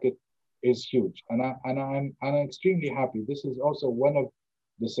Egyptian market is huge, and I'm extremely happy. This is also one of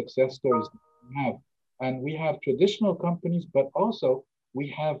the success stories we have, and we have traditional companies, but also we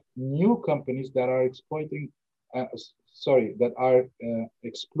have new companies that are that are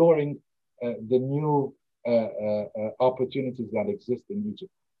exploring the new opportunities that exist in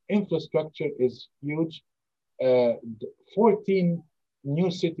Egypt. Infrastructure is huge. 14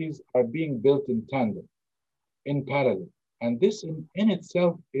 new cities are being built in tandem, in parallel. And this in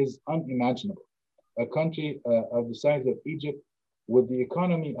itself is unimaginable. A country of the size of Egypt, with the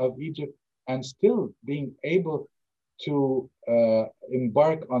economy of Egypt, and still being able to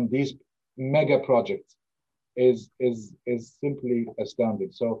embark on these mega projects is simply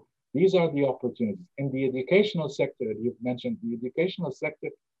astounding. So these are the opportunities. In the educational sector, you've mentioned, the educational sector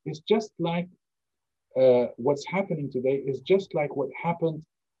is just like what's happening today is just like what happened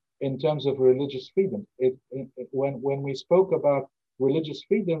in terms of religious freedom. When we spoke about religious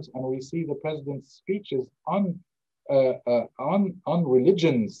freedoms and we see the president's speeches on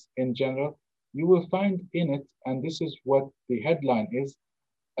religions in general, you will find in it, and this is what the headline is,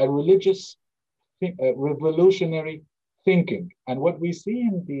 a religious revolutionary thinking. And what we see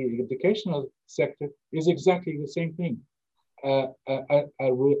in the educational sector is exactly the same thing. A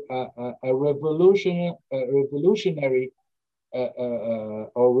revolutionary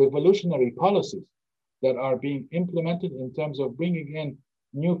or revolutionary policies that are being implemented in terms of bringing in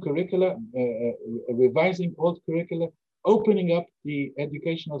new curricula, revising old curricula, opening up the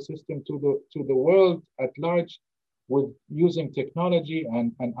educational system to the world at large with using technology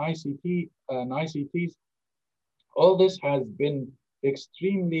and ICTs. All this has been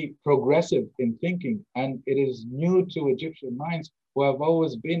extremely progressive in thinking, and it is new to Egyptian minds who have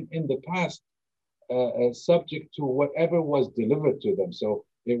always been in the past subject to whatever was delivered to them. So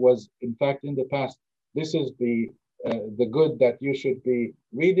it was, in fact, in the past, this is the good that you should be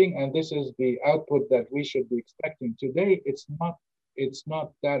reading, and this is the output that we should be expecting. Today, it's not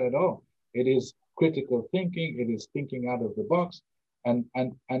that at all. It is critical thinking. It is thinking out of the box, and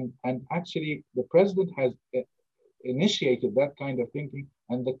actually, the president has initiated that kind of thinking,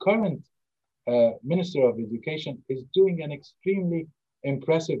 and the current Minister of Education is doing an extremely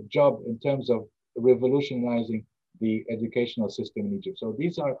impressive job in terms of revolutionizing the educational system in Egypt. So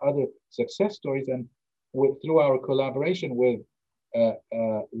these are other success stories, and through our collaboration with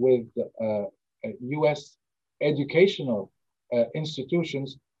U.S. educational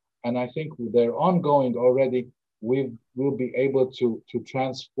institutions, and I think they're ongoing already, we will be able to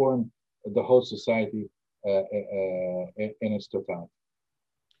transform the whole society in its totality.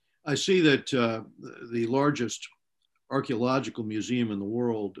 I see that the largest archaeological museum in the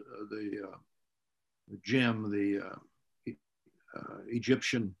world, the GEM, the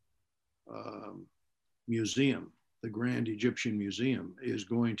Egyptian Museum, the Grand Egyptian Museum, is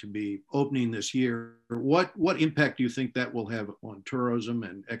going to be opening this year. What impact do you think that will have on tourism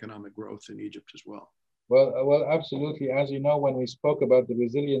and economic growth in Egypt as well? Well, absolutely. As you know, when we spoke about the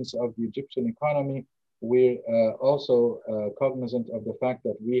resilience of the Egyptian economy, we're also cognizant of the fact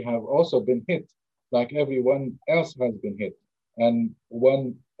that we have also been hit, like everyone else has been hit. And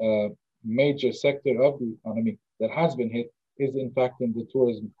one major sector of the economy that has been hit is, in fact, in the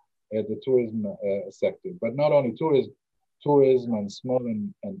tourism sector. But not only tourism and small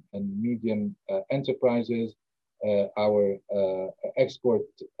and medium enterprises, our export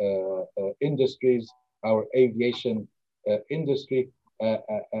industries, our aviation industry,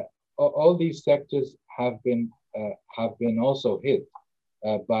 all these sectors have been also hit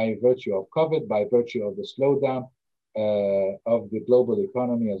by virtue of COVID, by virtue of the slowdown of the global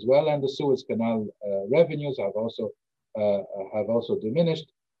economy as well, and the Suez Canal revenues have also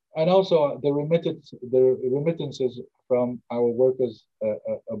diminished, and also the remittances from our workers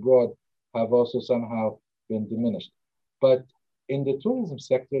abroad have also somehow been diminished. But in the tourism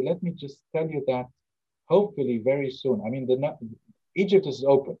sector, let me just tell you that hopefully very soon, I mean, Egypt is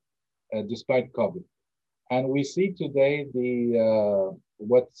open despite COVID, and we see today the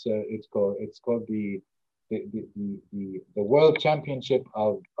it's called the World Championship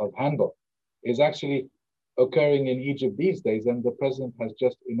of handball is actually occurring in Egypt these days, and the president has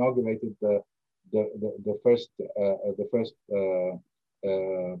just inaugurated the first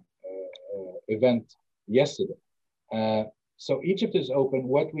event yesterday. So Egypt is open.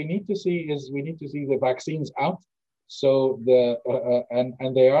 What we need to see is the vaccines out. So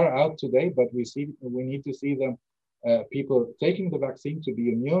and they are out today, but we need to see them people taking the vaccine to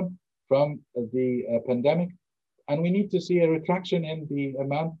be immune from the pandemic, and we need to see a retraction in the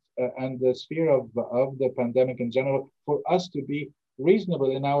amount and the sphere of the pandemic in general for us to be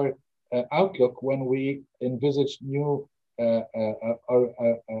reasonable in our outlook when we envisage new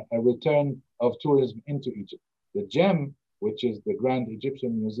a return of tourism into Egypt. The GEM, which is the Grand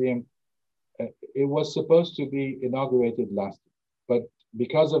Egyptian Museum, it was supposed to be inaugurated last year, but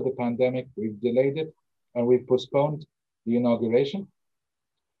because of the pandemic, we've delayed it and we've postponed the inauguration.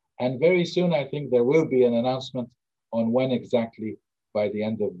 And very soon, I think there will be an announcement on when exactly by the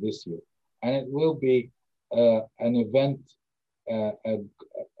end of this year. And it will be an event,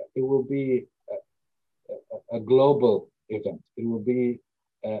 it will be a global event. It will be,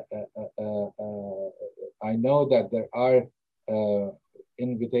 I know that there are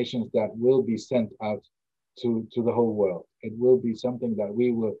invitations that will be sent out to the whole world. It will be something that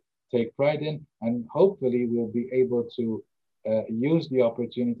we will take pride in, and hopefully we'll be able to use the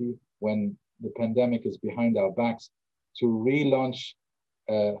opportunity when the pandemic is behind our backs to relaunch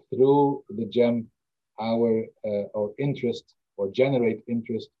through the GEM our interest or generate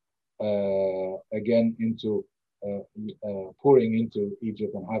interest again into pouring into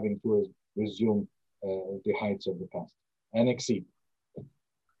Egypt and having tourism resume the heights of the past and exceed.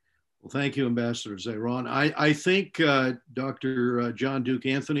 Well, thank you, Ambassador Zahran. I think Dr. John Duke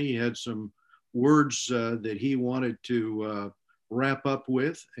Anthony had some words that he wanted to wrap up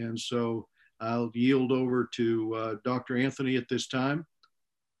with, and so I'll yield over to Dr. Anthony at this time.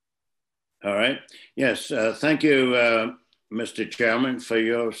 All right. Yes, thank you, Mr. Chairman, for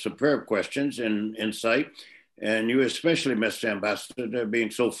your superb questions and insight. And you especially, Mr. Ambassador,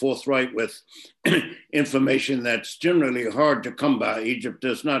 being so forthright with information that's generally hard to come by. Egypt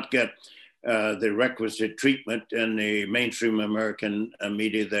does not get the requisite treatment in the mainstream American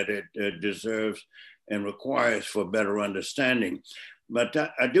media that it deserves and requires for better understanding. But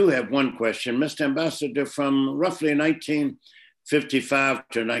I do have one question. Mr. Ambassador, from roughly 1955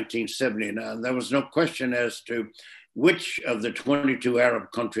 to 1979, there was no question as to which of the 22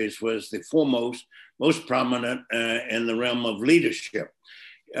 Arab countries was the foremost, most prominent in the realm of leadership.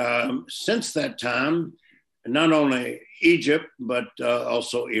 Since that time, not only Egypt, but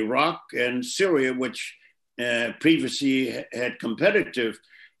also Iraq and Syria, which previously had competitive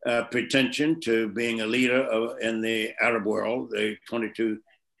pretension to being a leader in the Arab world, the 22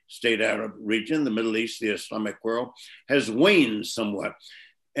 state Arab region, the Middle East, the Islamic world, has waned somewhat.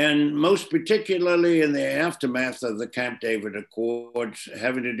 And most particularly in the aftermath of the Camp David Accords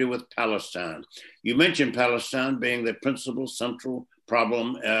having to do with Palestine. You mentioned Palestine being the principal central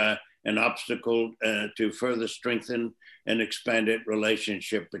problem and obstacle to further strengthen and expanded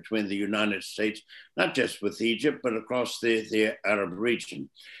relationship between the United States, not just with Egypt, but across the Arab region.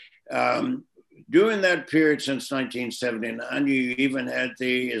 During that period since 1979, you even had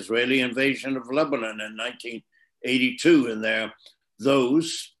the Israeli invasion of Lebanon in 1982, and there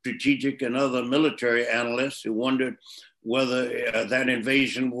those strategic and other military analysts who wondered whether that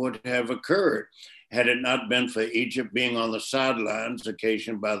invasion would have occurred had it not been for Egypt being on the sidelines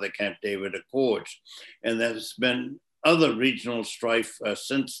occasioned by the Camp David Accords. And there's been other regional strife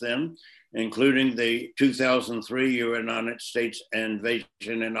since then, including the 2003 United States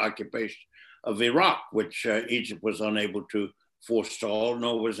invasion and occupation of Iraq, which Egypt was unable to forestall,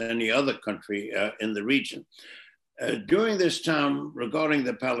 nor was any other country in the region. During this time, regarding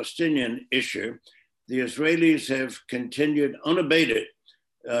the Palestinian issue, the Israelis have continued unabated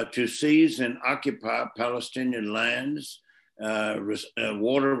to seize and occupy Palestinian lands,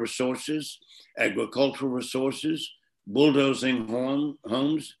 water resources, agricultural resources, bulldozing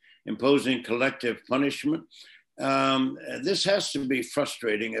homes, imposing collective punishment. This has to be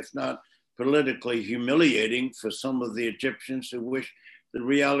frustrating, if not politically humiliating for some of the Egyptians who wish the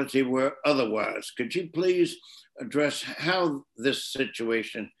reality were otherwise. Could you please address how this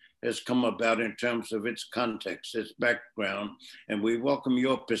situation has come about in terms of its context, its background, and we welcome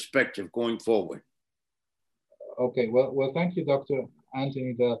your perspective going forward. Okay, well, thank you, Dr.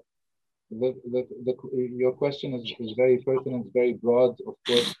 Anthony. Your question is very pertinent, very broad, of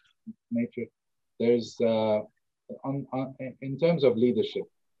course, nature. There's, in terms of leadership,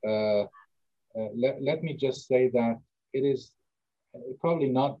 let me just say that it is probably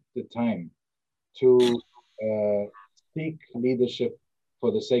not the time to seek leadership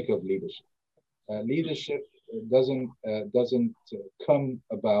for the sake of leadership. Leadership doesn't come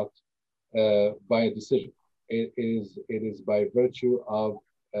about by a decision. It is by virtue of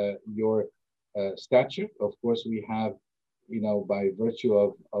your stature. Of course, we have, by virtue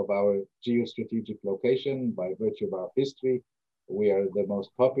of our geostrategic location, by virtue of our history, we are the most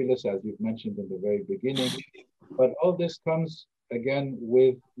populous, as you've mentioned in the very beginning. But all this comes again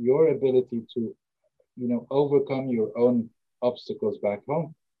with your ability to overcome your own obstacles back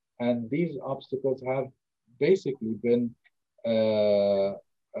home. And these obstacles have basically been uh,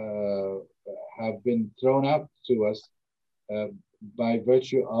 uh, have been thrown out to us uh, by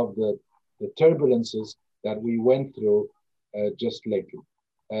virtue of the turbulences that we went through just lately.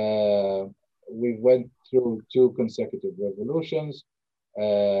 Uh, we went through two consecutive revolutions,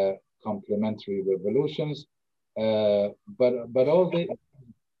 uh, complementary revolutions, but all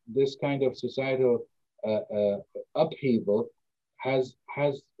this kind of societal upheaval has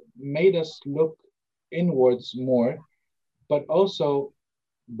made us look inwards more, but also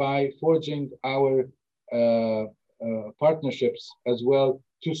by forging our partnerships as well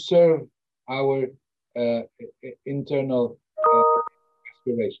to serve our uh, internal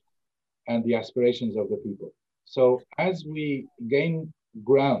aspirations and the aspirations of the people. So as we gain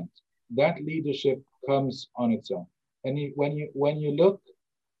ground, that leadership comes on its own. And when you look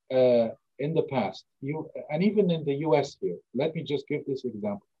in the past, and even in the U.S. here, let me just give this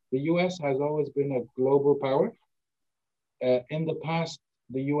example. The U.S. has always been a global power. In the past,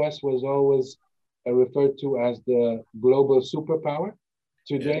 the US was always referred to as the global superpower.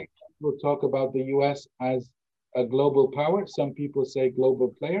 Today, we'll talk about the US as a global power. Some people say global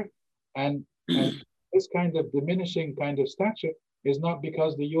player. And this kind of diminishing kind of stature is not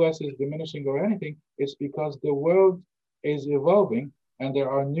because the US is diminishing or anything. It's because the world is evolving and there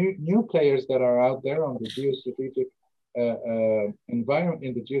are new players that are out there on the geostrategic environment,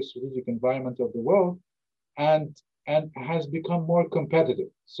 in the geostrategic environment of the world. And has become more competitive.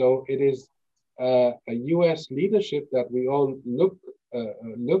 So it is a U.S. leadership that we all look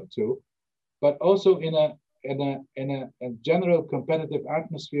to, but also in a general competitive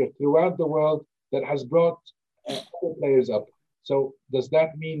atmosphere throughout the world that has brought other players up. So does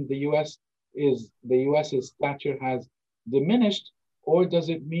that mean the U.S.'s stature has diminished, or does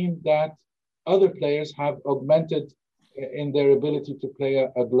it mean that other players have augmented in their ability to play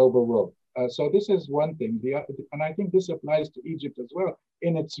a global role? So this is one thing, and I think this applies to Egypt as well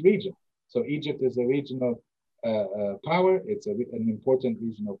in its region. So Egypt is a regional power. It's an important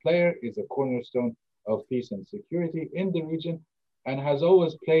regional player. It's a cornerstone of peace and security in the region, and has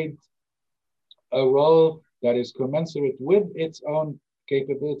always played a role that is commensurate with its own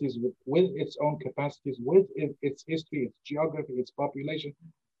capabilities, with its own capacities, with its history, its geography, its population,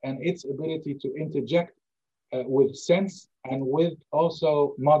 and its ability to interject with sense and with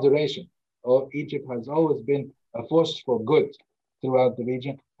also moderation. Egypt has always been a force for good throughout the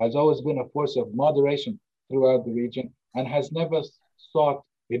region, has always been a force of moderation throughout the region, and has never sought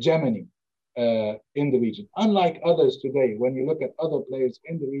hegemony in the region. Unlike others today, when you look at other players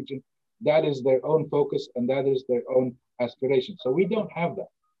in the region, that is their own focus and that is their own aspiration. So we don't have that.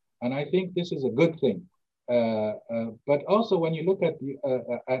 And I think this is a good thing. But also when you look at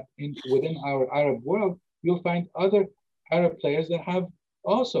within our Arab world, you'll find other Arab players that have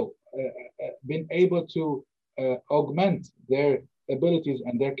also been able to augment their abilities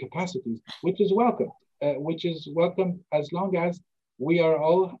and their capacities, which is welcome as long as we are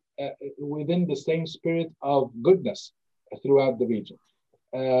all within the same spirit of goodness throughout the region.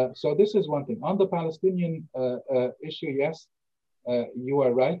 So this is one thing. On the Palestinian issue, yes, you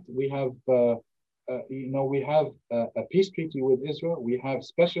are right. We have, we have a peace treaty with Israel. We have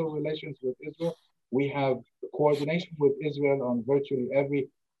special relations with Israel. We have coordination with Israel on virtually every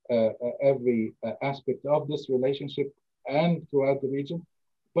aspect of this relationship and throughout the region.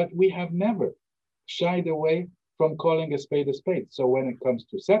 But we have never shied away from calling a spade a spade. So when it comes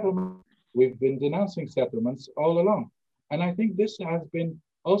to settlement, we've been denouncing settlements all along. And I think this has been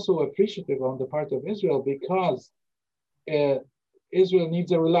also appreciative on the part of Israel, because Israel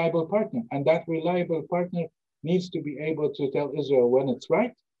needs a reliable partner, and that reliable partner needs to be able to tell Israel when it's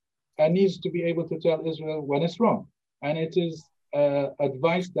right and needs to be able to tell Israel when it's wrong. And it is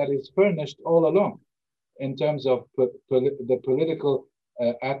advice that is furnished all along in terms of the political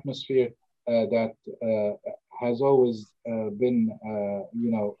atmosphere that has always been,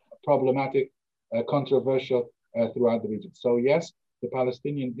 problematic, controversial throughout the region. So yes, the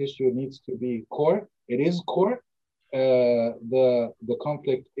Palestinian issue needs to be core. It is core. The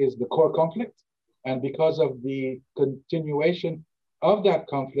conflict is the core conflict, and because of the continuation of that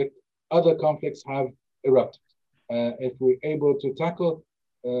conflict, other conflicts have erupted. If we're able to tackle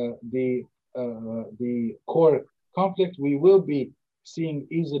the core conflict, we will be seeing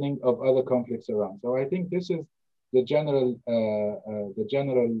easing of other conflicts around. So I think this is the general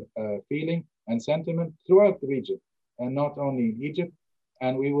feeling and sentiment throughout the region, and not only in Egypt.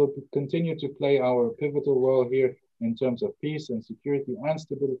 And we will continue to play our pivotal role here in terms of peace and security and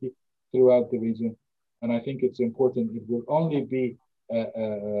stability throughout the region. And I think it's important. It will only be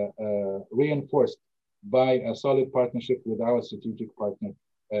reinforced by a solid partnership with our strategic partner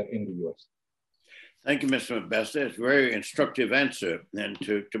in the US. Thank you, Mr. Ambassador. It's a very instructive answer. And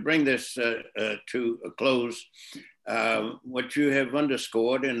to bring this to a close, what you have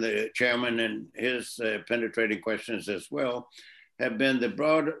underscored, and the chairman and his penetrating questions as well, have been the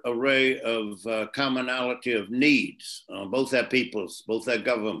broad array of commonality of needs on both our peoples, both our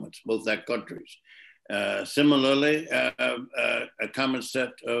governments, both our countries. Similarly, a common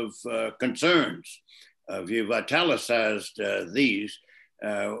set of concerns. You've italicized these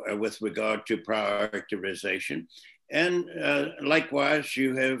with regard to prioritization. And likewise,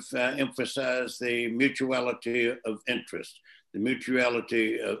 you have emphasized the mutuality of interest, the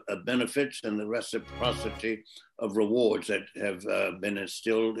mutuality of benefits, and the reciprocity of rewards that have been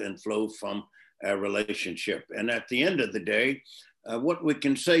instilled and flow from our relationship. And at the end of the day, what we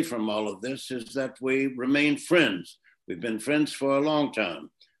can say from all of this is that we remain friends. We've been friends for a long time.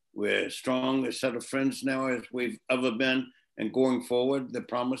 We're as strong a set of friends now as we've ever been. And going forward, the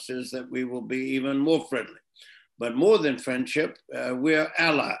promise is that we will be even more friendly. But more than friendship, we're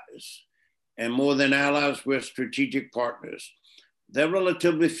allies. And more than allies, we're strategic partners. There are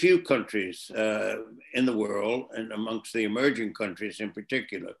relatively few countries in the world, and amongst the emerging countries in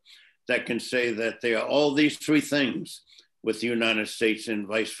particular, that can say that they are all these three things with the United States and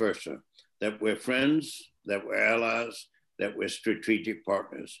vice versa, that we're friends, that we're allies, that we're strategic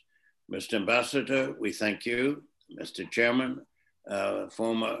partners. Mr. Ambassador, we thank you. Mr. Chairman,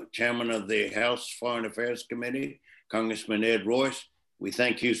 former chairman of the House Foreign Affairs Committee, Congressman Ed Royce, we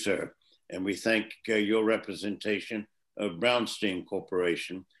thank you, sir. And we thank your representation of Brownstein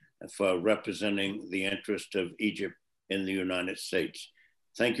Corporation for representing the interest of Egypt in the United States.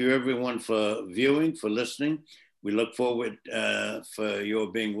 Thank you everyone for viewing, for listening. We look forward for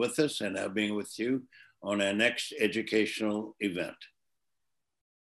your being with us and our being with you on our next educational event.